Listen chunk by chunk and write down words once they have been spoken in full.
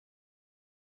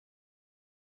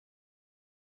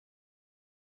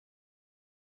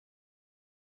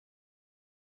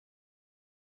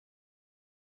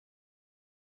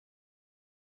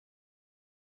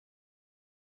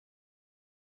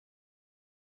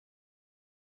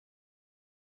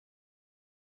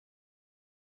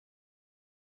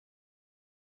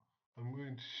I'm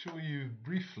going to show you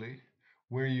briefly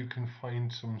where you can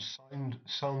find some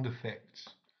sound effects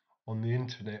on the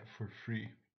internet for free.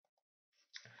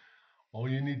 All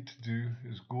you need to do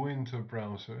is go into a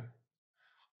browser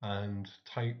and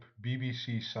type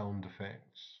BBC sound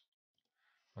effects,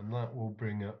 and that will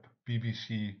bring up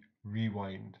BBC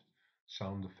Rewind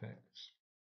sound effects.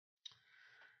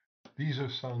 These are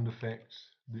sound effects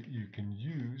that you can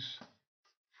use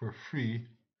for free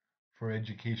for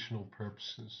educational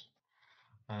purposes,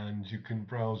 and you can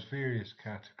browse various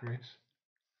categories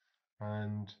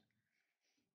and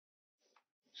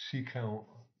seek out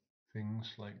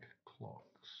things like clocks.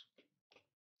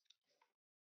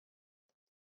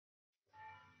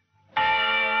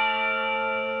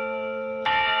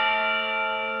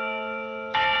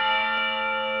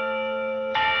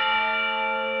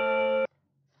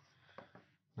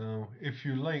 Now, if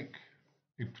you like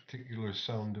a particular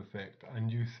sound effect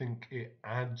and you think it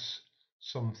adds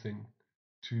something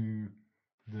to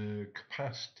the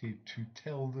capacity to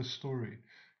tell the story,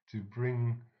 to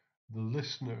bring the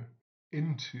listener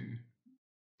into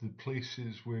the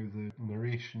places where the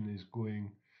narration is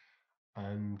going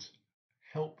and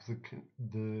help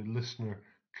the listener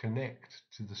connect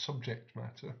to the subject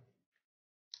matter,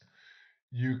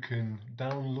 you can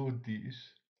download these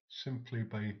simply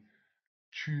by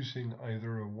choosing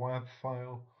either a WAV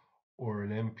file or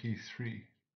an MP3.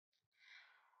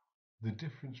 The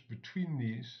difference between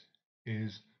these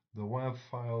is the WAV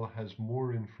file has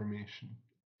more information,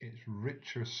 it's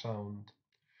richer sound,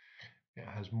 it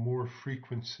has more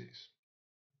frequencies.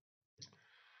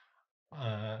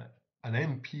 An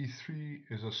MP3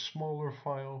 is a smaller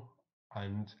file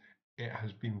and it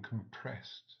has been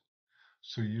compressed,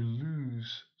 so you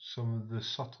lose some of the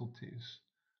subtleties,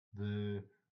 the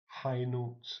high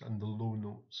notes and the low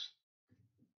notes.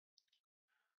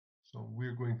 So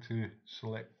we're going to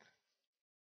select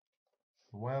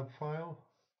the WAV file,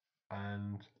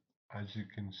 and as you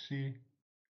can see,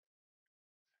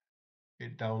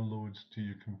 it downloads to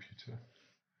your computer.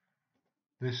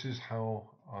 This is how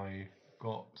I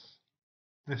got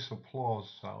this applause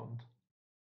sound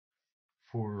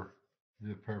for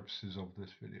the purposes of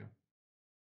this video.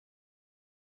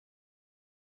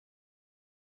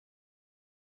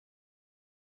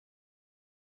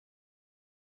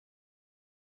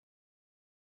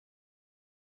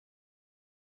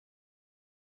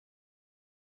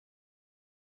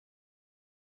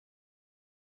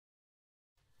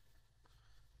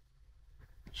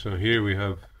 So here we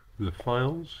have the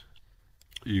files.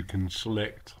 You can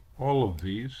select all of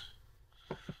these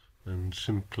and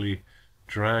simply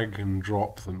drag and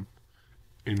drop them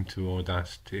into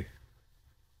Audacity.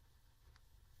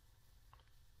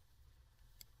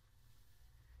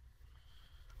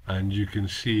 And you can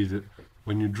see that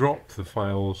when you drop the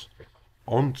files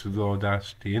onto the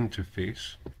Audacity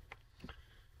interface,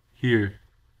 here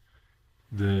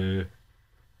the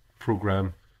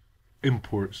program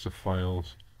imports the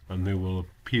files and they will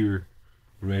appear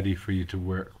ready for you to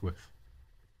work with.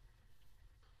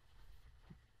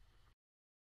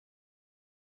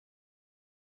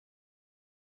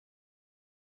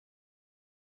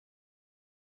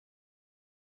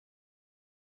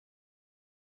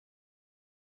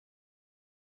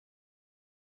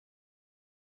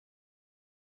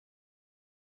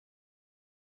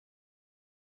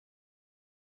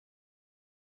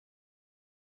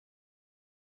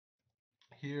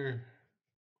 Here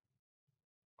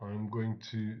I'm going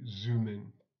to zoom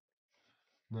in.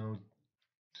 Now,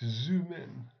 to zoom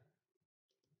in,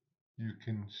 you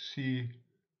can see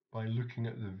by looking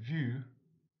at the view,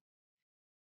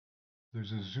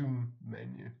 there's a zoom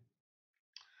menu,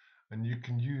 and you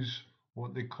can use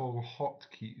what they call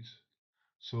hotkeys.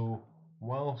 So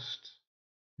whilst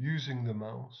using the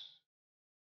mouse,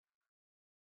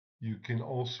 you can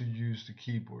also use the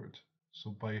keyboard. So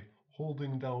by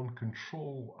holding down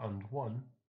Control and 1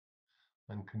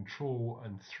 and Control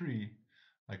and 3,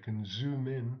 I can zoom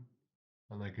in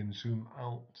and I can zoom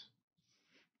out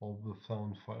of the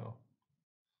sound file.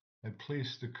 I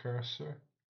place the cursor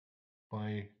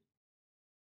by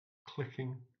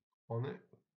clicking on it.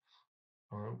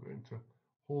 I'm going to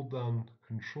hold down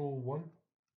Control 1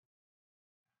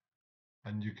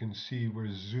 and you can see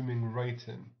we're zooming right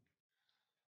in.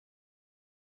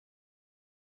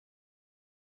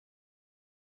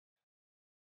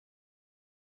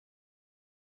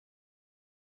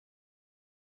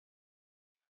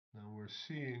 Now we're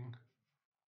seeing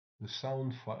the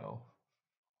sound file,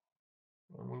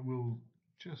 and we'll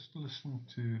just listen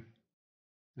to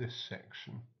this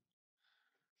section.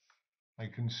 I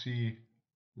can see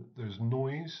that there's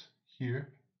noise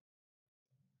here,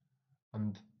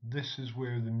 and this is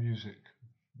where the music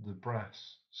the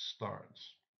brass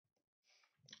starts.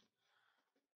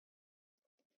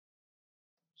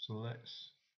 So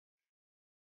let's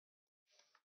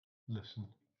listen.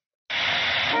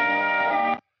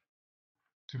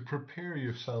 To prepare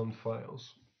your sound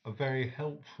files, a very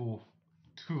helpful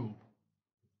tool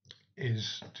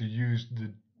is to use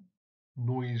the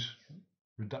noise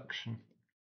reduction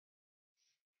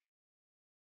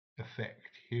effect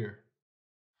here.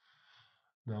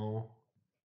 Now,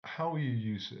 how you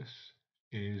use this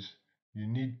is you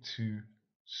need to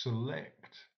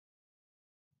select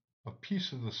a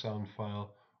piece of the sound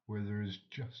file where there is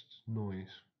just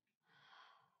noise.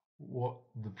 What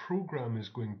the program is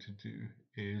going to do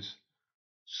is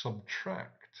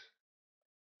subtract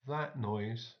that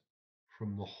noise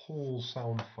from the whole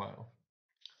sound file.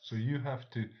 So you have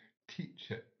to teach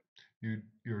it.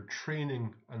 You're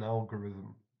training an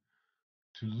algorithm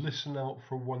to listen out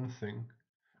for one thing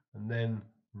and then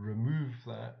remove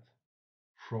that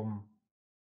from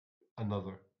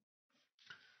another.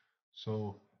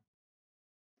 So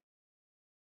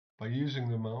by using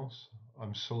the mouse,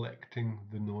 I'm selecting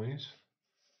the noise.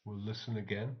 We'll listen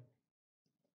again.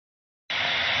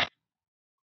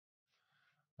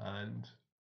 And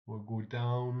we'll go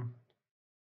down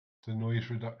to noise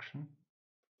reduction.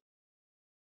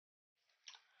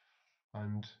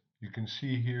 And you can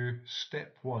see here,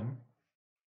 step 1,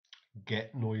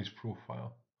 get noise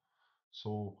profile.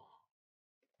 So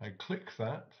I click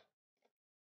that,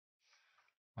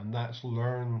 and that's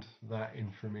learned that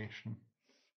information.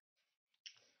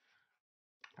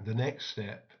 The next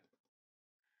step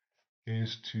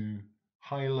is to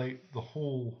highlight the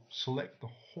whole, select the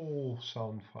whole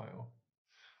sound file.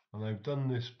 And I've done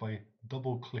this by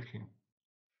double clicking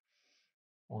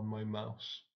on my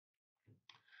mouse.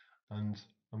 And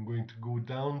I'm going to go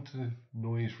down to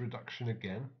noise reduction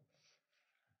again.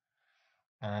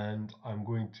 And I'm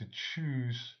going to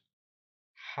choose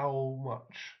how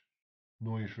much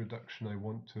noise reduction I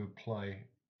want to apply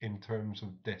in terms of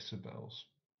decibels.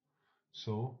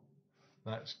 So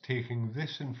that's taking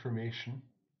this information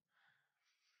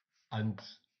and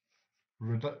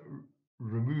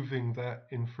removing that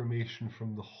information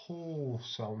from the whole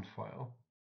sound file.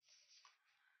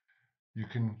 You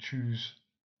can choose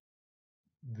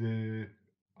the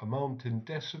amount in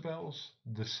decibels,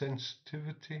 the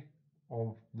sensitivity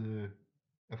of the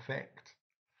effect,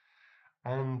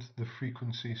 and the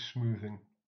frequency smoothing.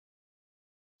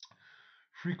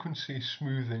 Frequency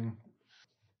smoothing,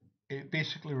 it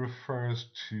basically refers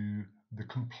to the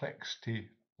complexity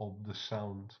of the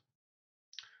sound.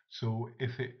 So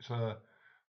if it's a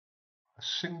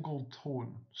single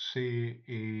tone, say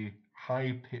a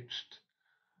high-pitched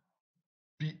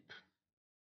beep,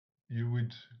 you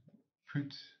would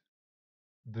put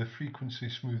the frequency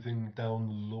smoothing down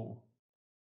low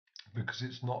because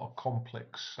it's not a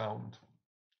complex sound.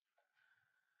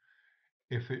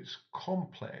 If it's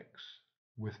complex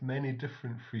with many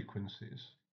different frequencies,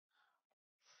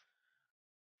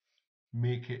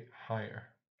 make it higher.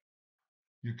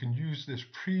 You can use this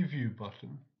preview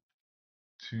button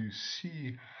to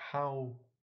see how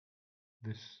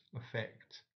this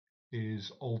effect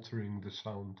is altering the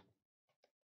sound.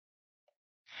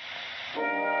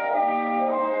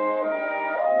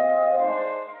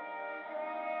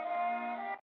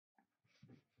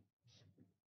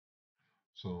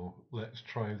 So let's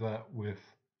try that with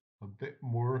a bit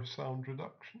more sound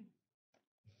reduction.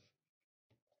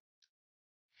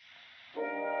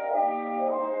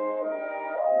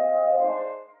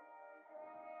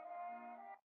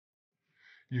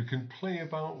 You can play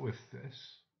about with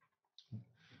this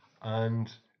and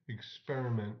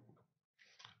experiment,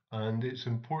 and it's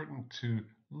important to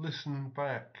listen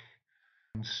back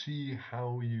and see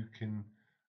how you can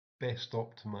best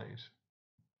optimize.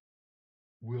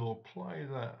 We'll apply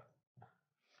that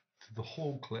to the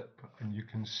whole clip, and you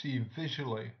can see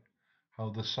visually how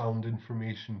the sound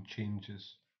information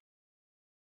changes.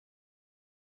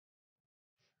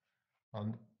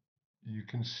 And you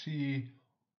can see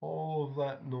all of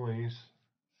that noise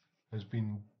has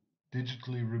been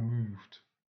digitally removed.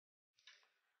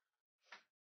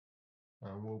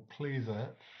 And we'll play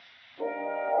that.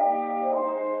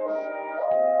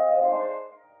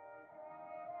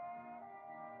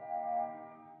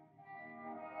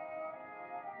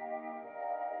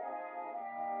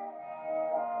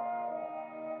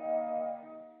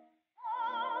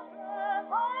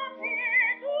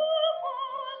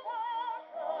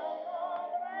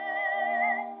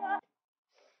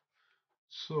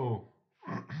 So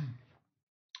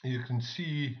you can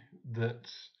see that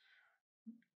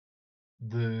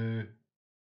the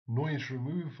noise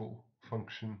removal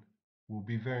function will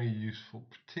be very useful,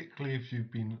 particularly if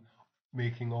you've been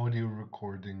making audio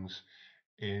recordings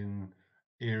in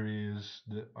areas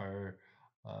that are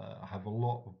have a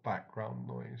lot of background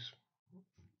noise.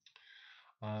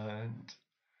 And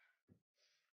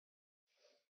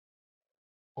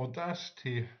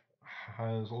Audacity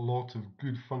has a lot of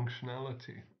good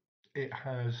functionality. It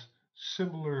has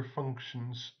similar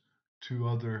functions to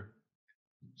other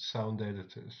sound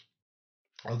editors.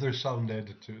 Other sound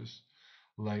editors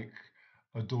like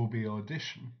Adobe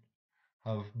Audition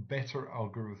have better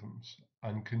algorithms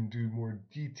and can do more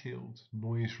detailed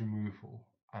noise removal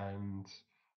and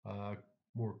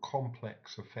more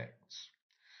complex effects.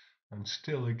 And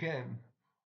still again,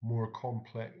 more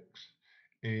complex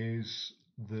is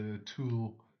the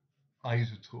tool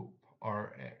Isotope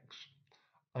RX.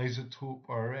 Isotope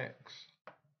RX,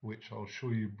 which I'll show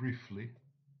you briefly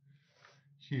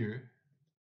here,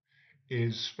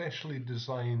 is specially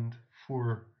designed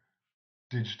for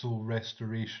digital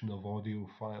restoration of audio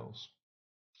files.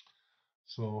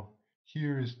 So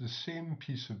here is the same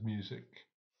piece of music,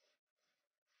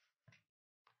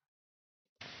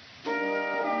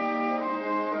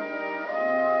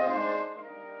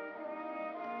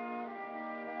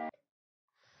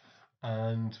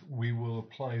 and we will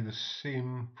apply the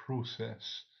same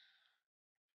process,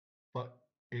 but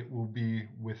it will be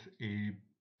with a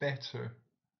better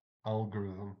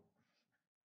algorithm.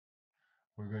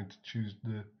 We're going to choose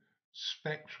the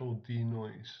spectral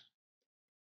denoise,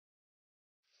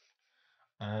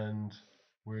 and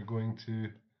we're going to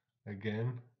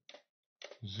again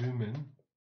zoom in,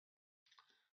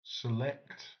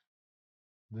 select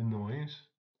the noise.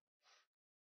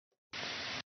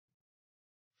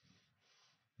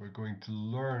 We're going to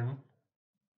learn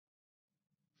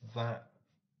that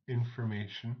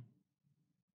information,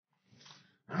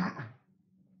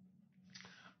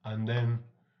 and then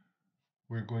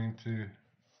we're going to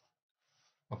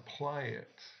apply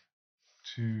it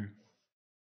to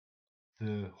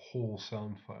the whole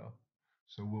sound file.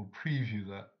 So we'll preview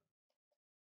that.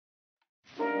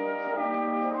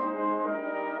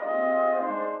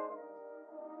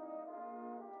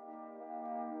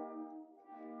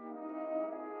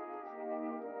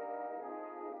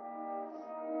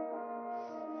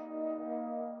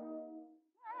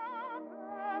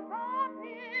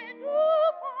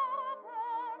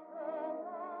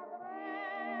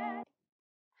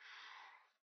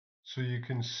 So you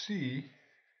can see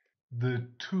the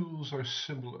tools are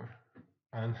similar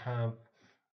and have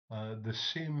the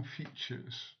same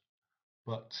features,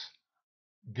 but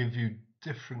give you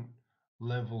different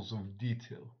levels of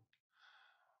detail.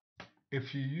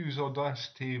 If you use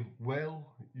Audacity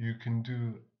well, you can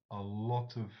do a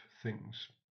lot of things.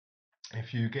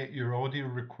 If you get your audio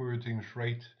recordings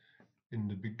right in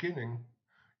the beginning,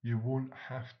 you won't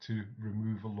have to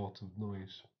remove a lot of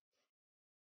noise.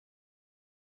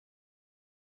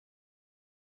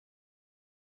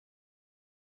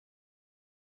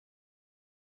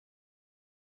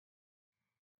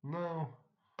 Now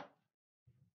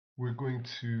we're going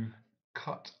to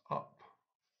cut up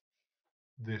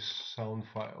this sound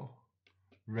file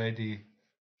ready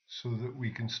so that we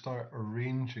can start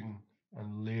arranging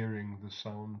and layering the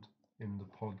sound in the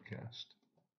podcast.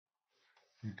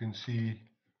 You can see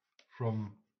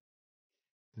from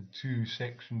the two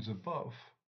sections above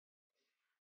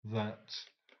that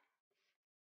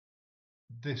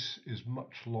this is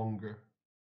much longer.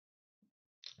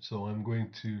 So I'm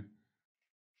going to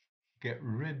get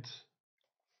rid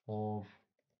of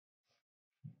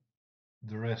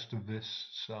the rest of this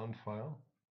sound file,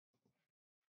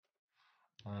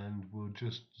 and we'll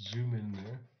just zoom in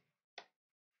there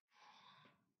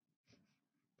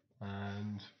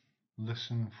and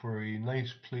listen for a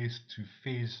nice place to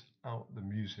phase out the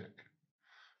music,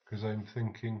 because I'm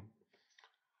thinking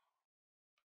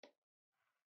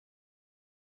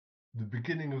the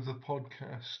beginning of the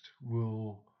podcast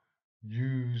will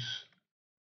use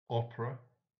opera,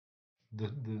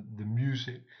 the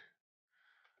music,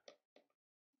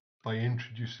 by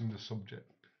introducing the subject.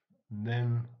 And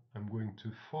then I'm going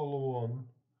to follow on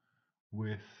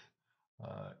with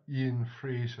Ian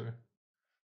Fraser,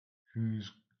 who's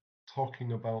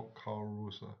talking about Carl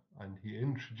Rosa, and he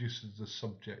introduces the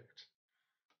subject.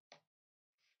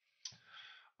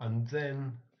 And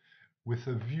then, with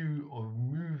a view of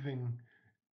moving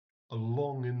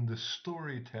along in the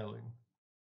storytelling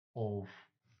of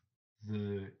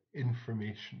the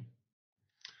information,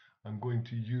 I'm going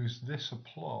to use this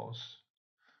applause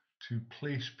to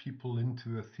place people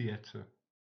into a theatre,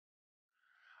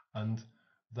 and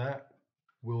that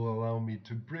will allow me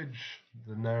to bridge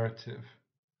the narrative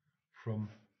from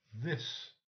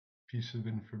this piece of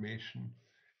information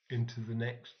into the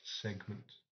next segment.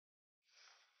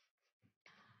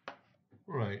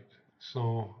 Right,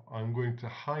 so I'm going to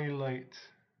highlight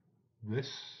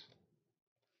this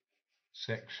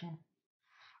section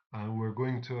and we're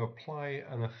going to apply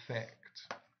an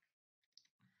effect.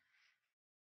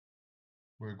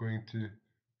 We're going to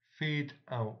fade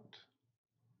out.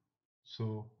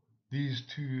 So these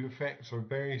two effects are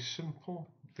very simple.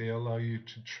 They allow you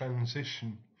to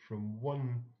transition from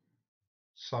one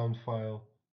sound file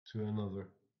to another.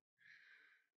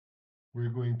 We're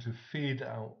going to fade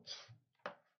out.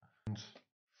 And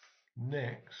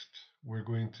next, we're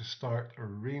going to start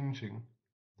arranging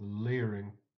the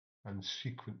layering and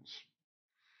sequence.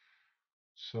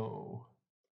 So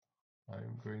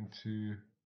I'm going to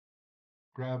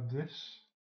grab this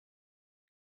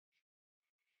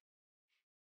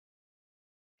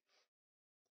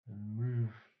and move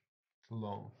it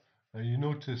along. Now you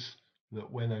notice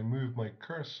that when I move my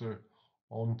cursor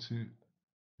onto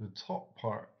the top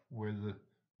part where the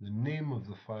name of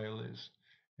the file is,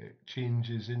 it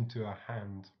changes into a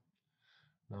hand.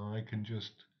 Now I can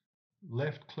just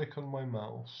left click on my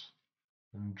mouse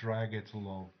and drag it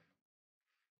along.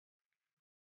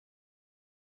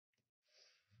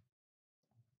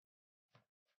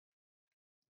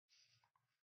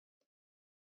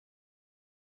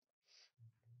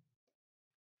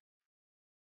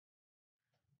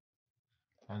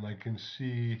 And I can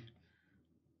see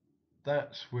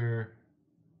that's where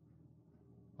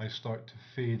I start to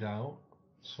fade out.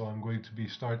 So I'm going to be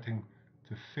starting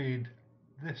to fade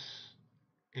this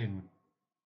in.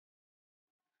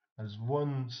 As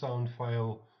one sound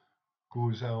file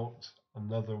goes out,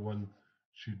 another one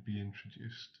should be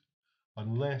introduced.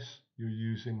 Unless you're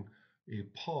using a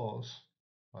pause,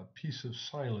 a piece of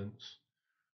silence,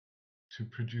 to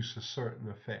produce a certain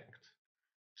effect,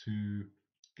 to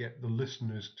get the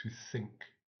listeners to think.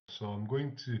 So I'm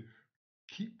going to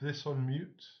keep this on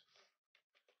mute,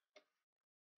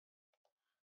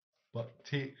 but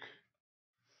take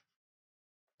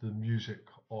the music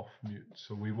off mute.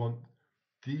 So we want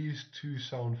these two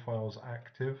sound files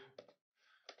active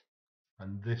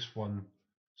and this one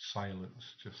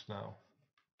silence just now.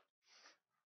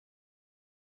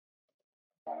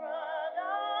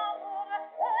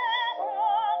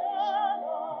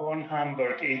 Born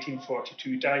Hamburg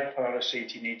 1842, died Paris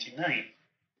 1889.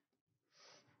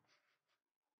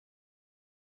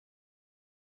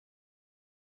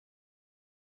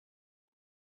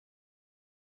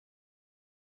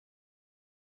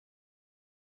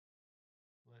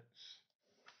 Let's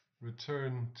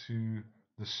return to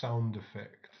the sound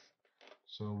effect.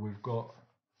 So we've got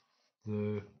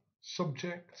the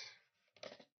subject,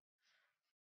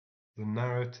 the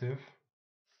narrative,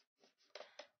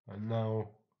 and now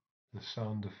the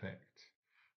sound effect.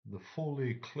 The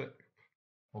Foley clip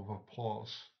of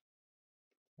applause.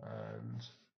 And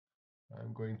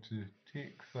I'm going to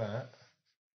take that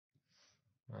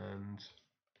and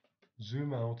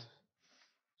zoom out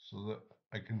so that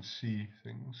I can see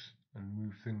things and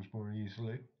move things more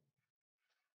easily.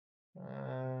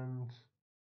 And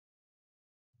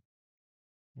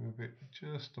move it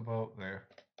just about there.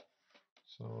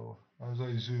 So as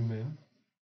I zoom in,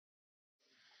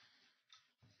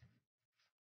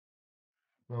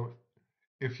 now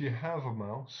if you have a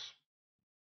mouse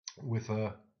with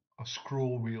a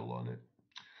scroll wheel on it,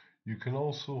 you can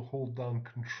also hold down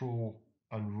Control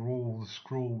and roll the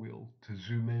scroll wheel to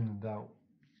zoom in and out.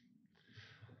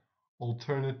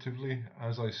 Alternatively,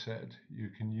 as I said, you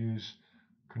can use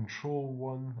Control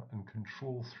 1 and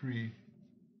Control 3,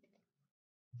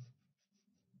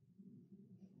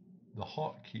 the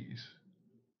hotkeys,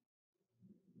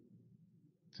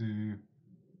 to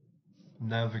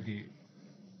navigate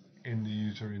in the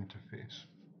user interface.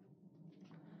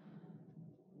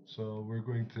 So we're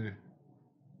going to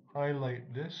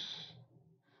highlight this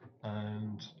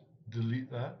and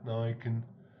delete that. Now I can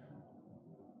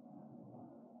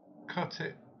cut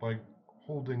it by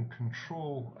holding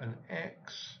Control and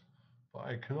X, but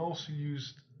I can also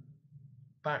use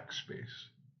backspace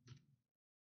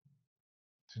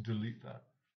to delete that.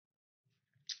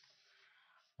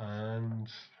 And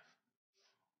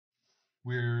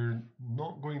we're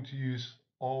not going to use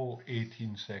all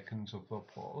 18 seconds of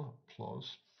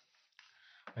applause.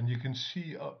 And you can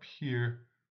see up here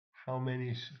how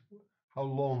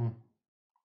long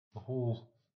the whole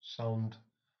sound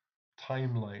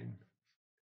timeline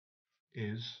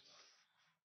is.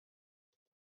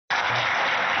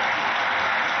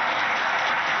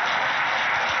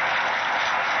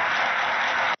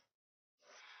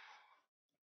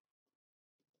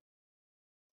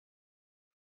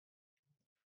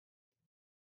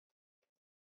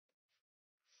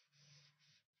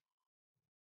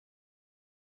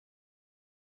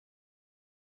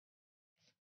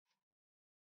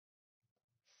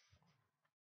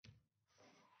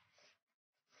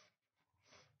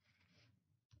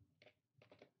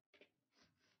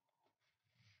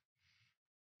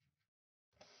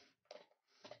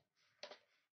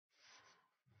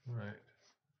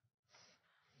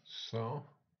 So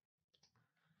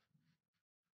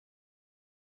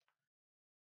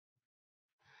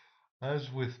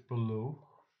as with below,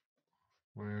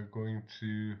 we're going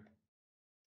to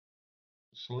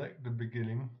select the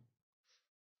beginning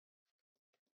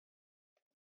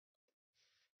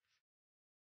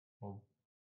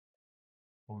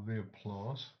of the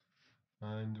applause,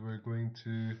 and we're going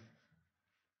to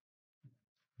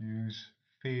use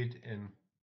fade in.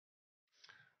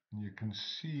 And you can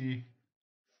see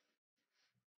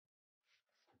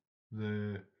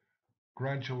the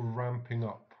gradual ramping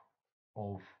up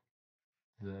of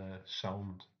the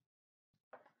sound,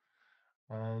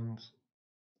 and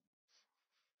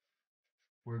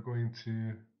we're going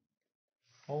to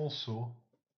also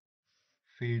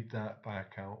fade that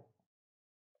back out,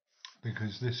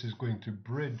 because this is going to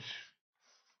bridge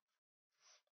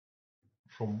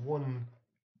from one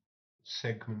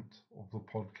segment of the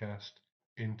podcast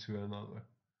into another.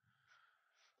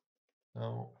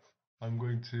 Now I'm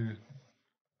going to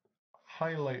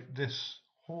highlight this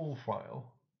whole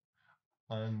file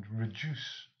and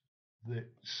reduce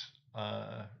its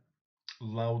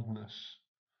loudness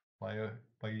by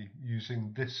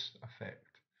using this effect,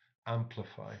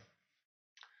 amplify.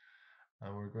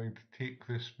 And we're going to take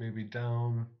this maybe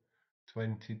down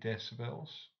 20 decibels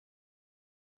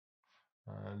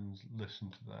and listen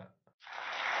to that.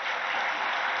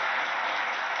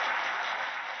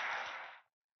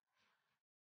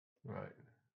 Right.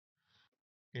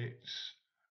 It's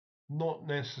not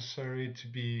necessary to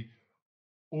be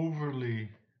overly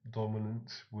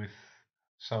dominant with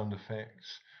sound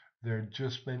effects. They're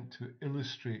just meant to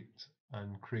illustrate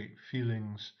and create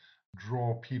feelings,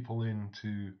 draw people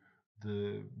into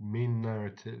the main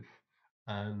narrative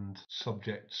and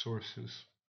subject sources.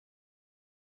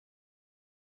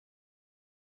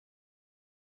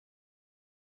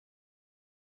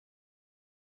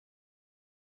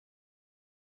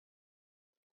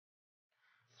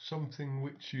 Something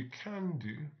which you can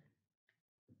do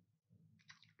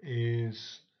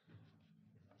is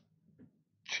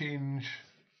change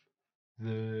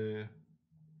the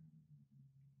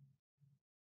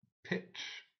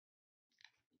pitch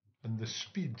and the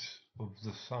speed of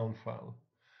the sound file.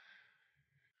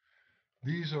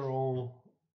 These are all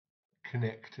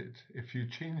connected. If you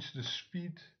change the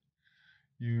speed,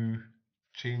 you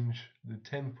change the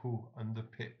tempo and the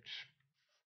pitch.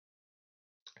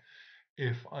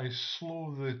 If I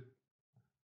slow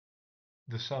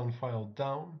the sound file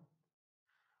down,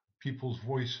 people's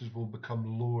voices will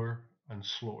become lower and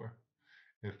slower.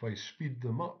 If I speed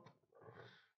them up,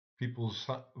 people's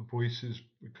voices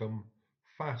become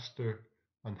faster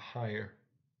and higher.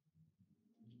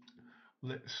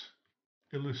 Let's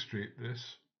illustrate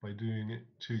this by doing it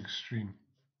to extreme.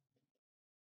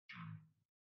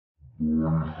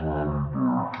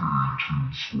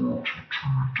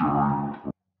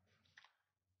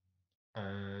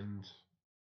 And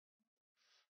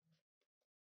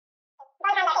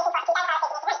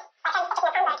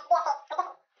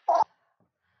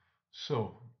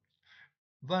so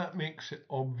that makes it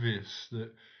obvious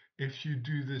that if you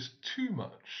do this too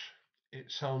much,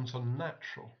 it sounds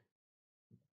unnatural.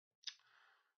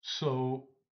 So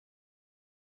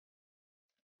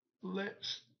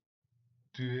let's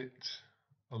do it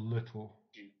a little.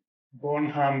 Born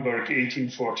Hamburg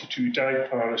 1842, died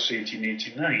Paris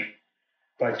 1889.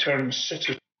 By turns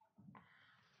citizen.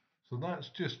 So that's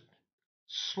just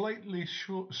slightly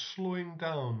slowing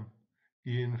down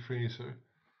Ian Fraser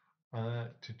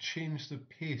to change the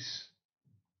pace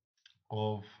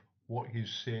of what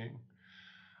he's saying.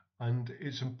 And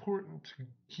it's important to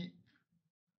keep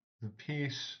the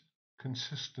pace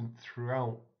consistent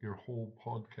throughout your whole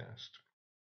podcast.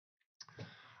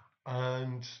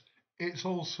 And it's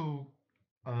also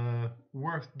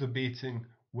worth debating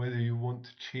whether you want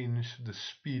to change the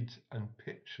speed and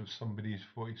pitch of somebody's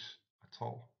voice at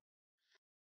all.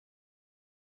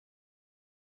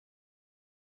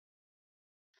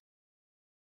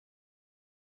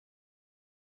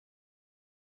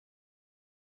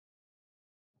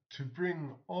 To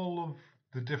bring all of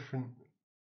the different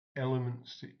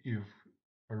elements that you've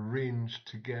arranged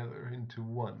together into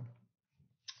one,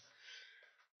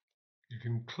 you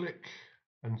can click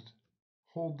and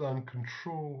hold down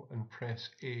Control and press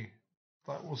A.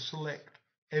 That will select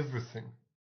everything.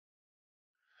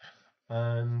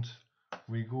 And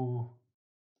we go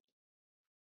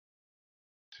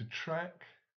to track,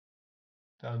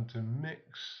 down to mix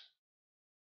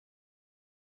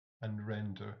and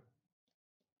render.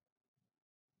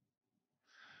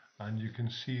 And you can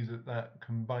see that that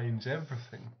combines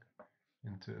everything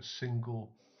into a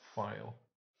single file.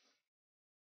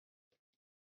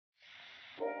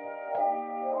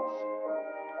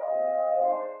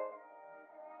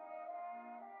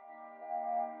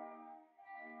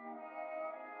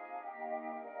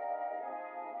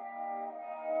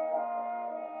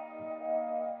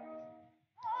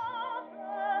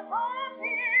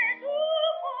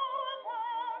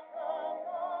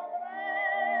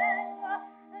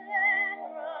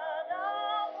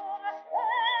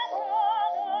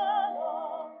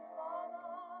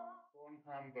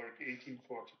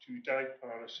 1842, died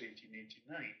Paris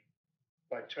 1889,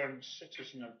 by turn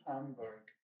citizen of Hamburg,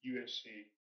 USA,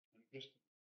 and Britain.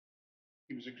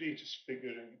 He was the greatest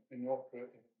figure in opera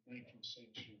in 19th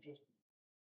century Britain.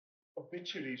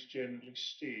 Obituaries generally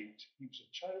state he was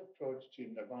a child prodigy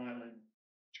in the violin,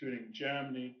 touring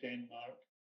Germany, Denmark,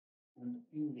 and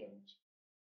England.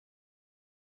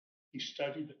 He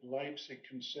studied at Leipzig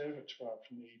Conservatoire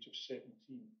from the age of 17.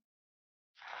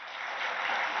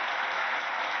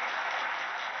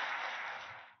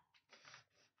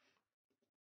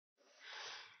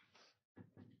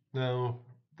 Now,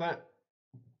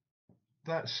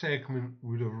 that segment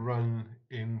would have run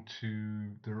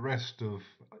into the rest of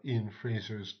Ian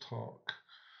Fraser's talk,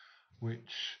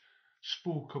 which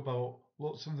spoke about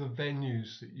lots of the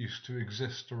venues that used to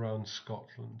exist around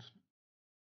Scotland.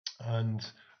 And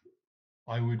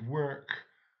I would work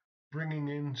bringing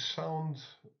in sound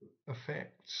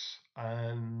effects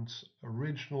and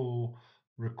original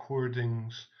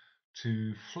recordings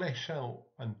to flesh out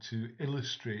and to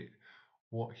illustrate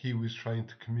what he was trying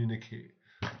to communicate.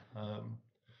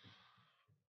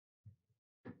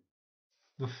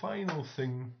 The final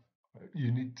thing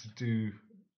you need to do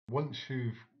once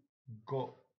you've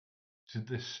got to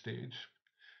this stage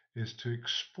is to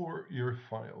export your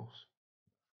files,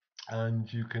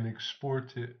 and you can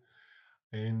export it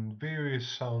in various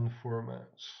sound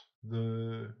formats.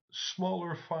 The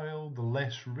smaller file, the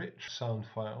less rich sound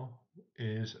file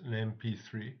is an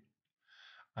MP3,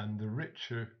 and the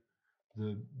richer,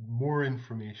 the more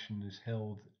information is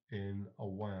held in a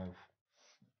WAV.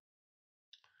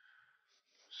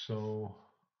 So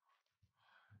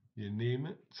you name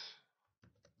it.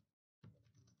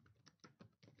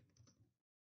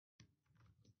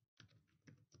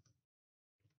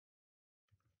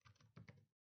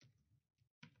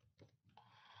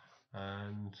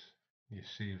 And you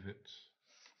save it.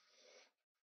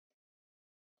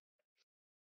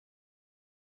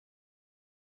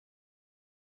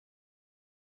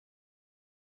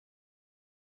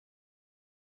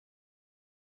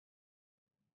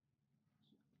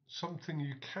 Something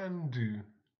you can do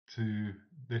to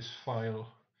this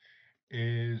file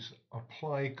is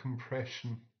apply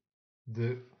compression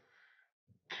that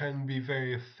can be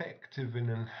very effective in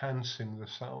enhancing the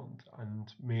sound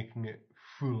and making it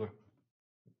fuller.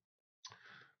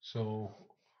 So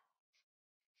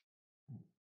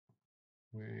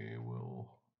we will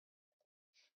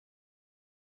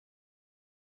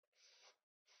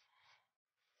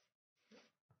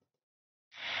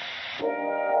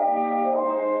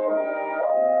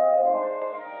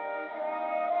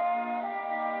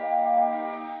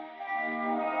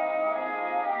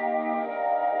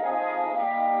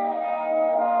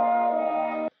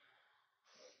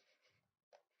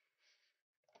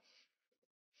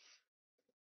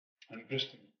and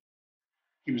Britain.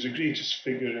 He was the greatest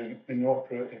figure in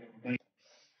opera in.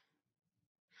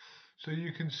 So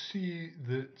you can see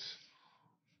that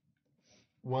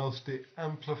whilst it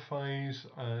amplifies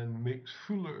and makes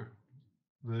fuller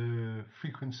the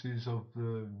frequencies of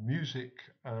the music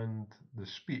and the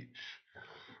speech,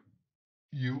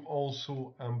 you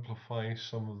also amplify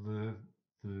some of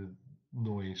the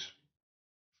noise.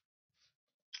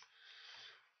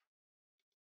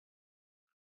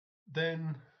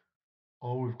 Then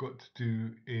all we've got to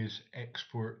do is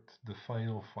export the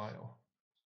final file,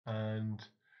 and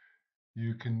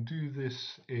you can do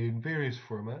this in various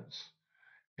formats.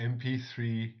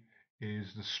 MP3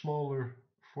 is the smaller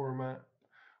format,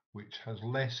 which has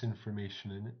less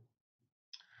information in it,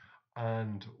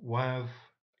 and WAV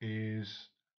is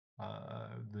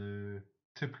the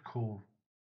typical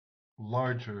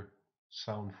larger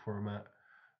sound format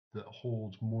that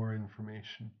holds more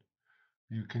information.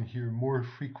 You can hear more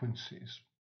frequencies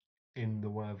in the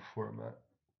WAV format.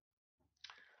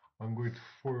 I'm going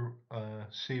to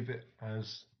save it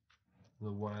as the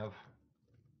WAV,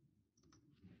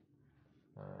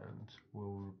 and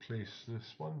we'll replace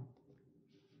this one.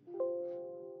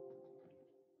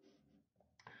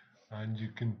 And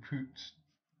you can put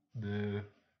the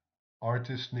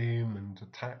artist name and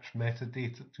attach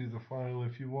metadata to the file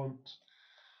if you want.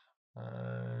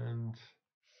 And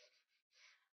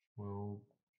we'll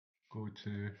go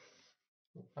to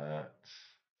that,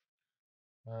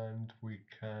 and we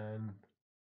can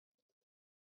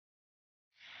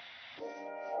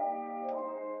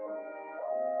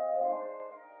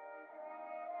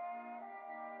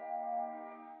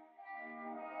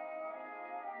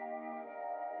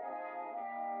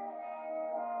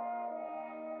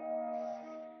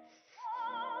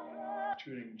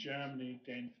touring Germany,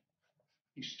 Denmark.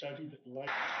 He studied at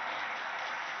Leipzig.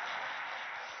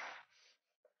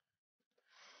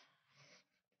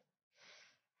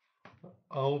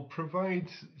 I'll provide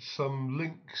some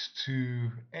links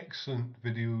to excellent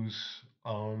videos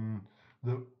on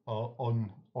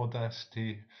on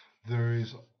Audacity. There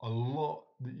is a lot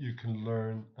that you can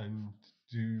learn and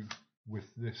do with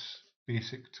this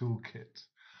basic toolkit.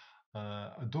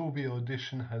 Adobe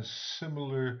Audition has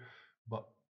similar but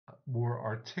more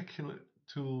articulate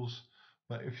tools.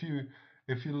 But if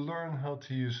you learn how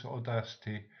to use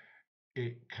Audacity,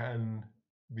 it can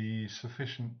be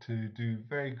sufficient to do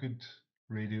very good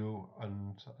radio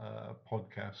and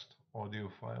podcast audio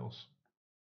files.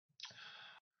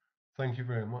 Thank you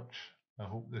very much. I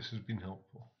hope this has been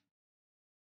helpful.